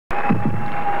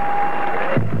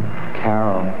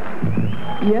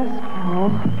Yes, Paul.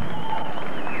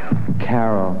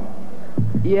 Carol.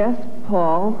 Yes,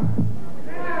 Paul.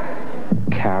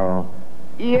 Carol.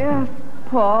 Yes,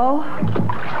 Paul.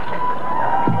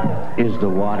 Is the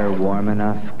water warm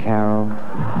enough, Carol?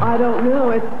 I don't know.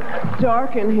 It's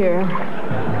dark in here.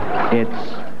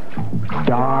 It's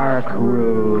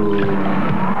Darkroom.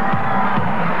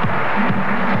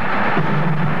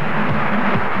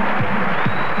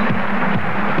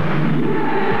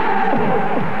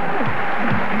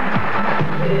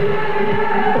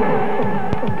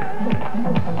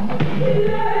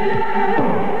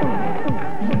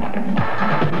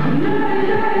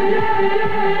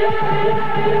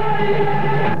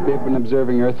 They've been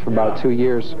observing Earth for about 2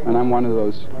 years, and I'm one of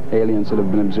those aliens that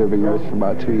have been observing Earth for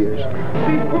about 2 years.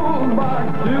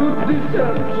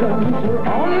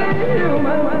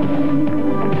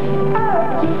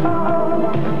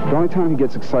 The only time he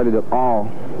gets excited at all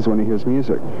is when he hears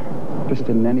music. Just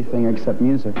in anything except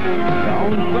music.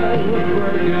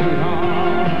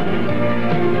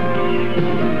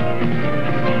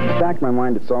 Back in my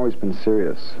mind, it's always been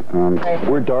serious.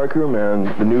 We're Darkroom, and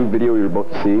the new video you're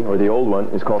about to see, or the old one,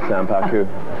 is called Sampaku.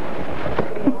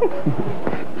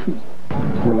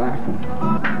 You're laughing.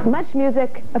 Much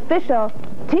music, official,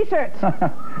 T-shirts.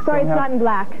 Sorry, it's not in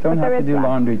black. Don't but have there to is do black.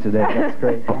 laundry today. That's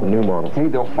great. The new model. Hey,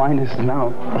 they'll find us now.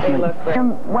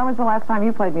 When was the last time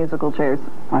you played musical chairs?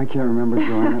 I can't remember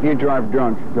doing it. You drive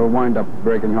drunk, you'll wind up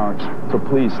breaking hearts. So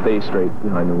please stay straight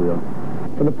behind the wheel.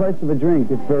 For the price of a drink,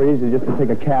 it's very easy just to take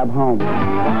a cab home.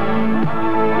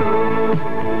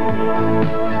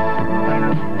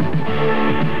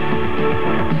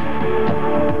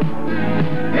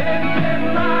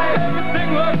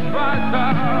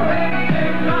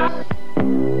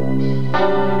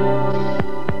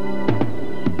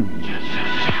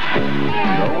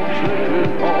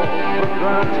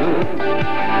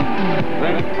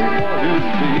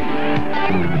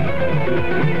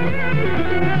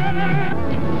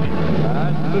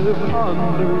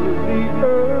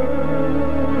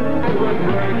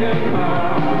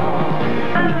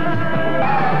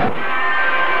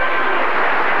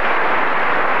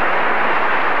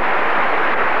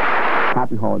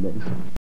 Happy holidays.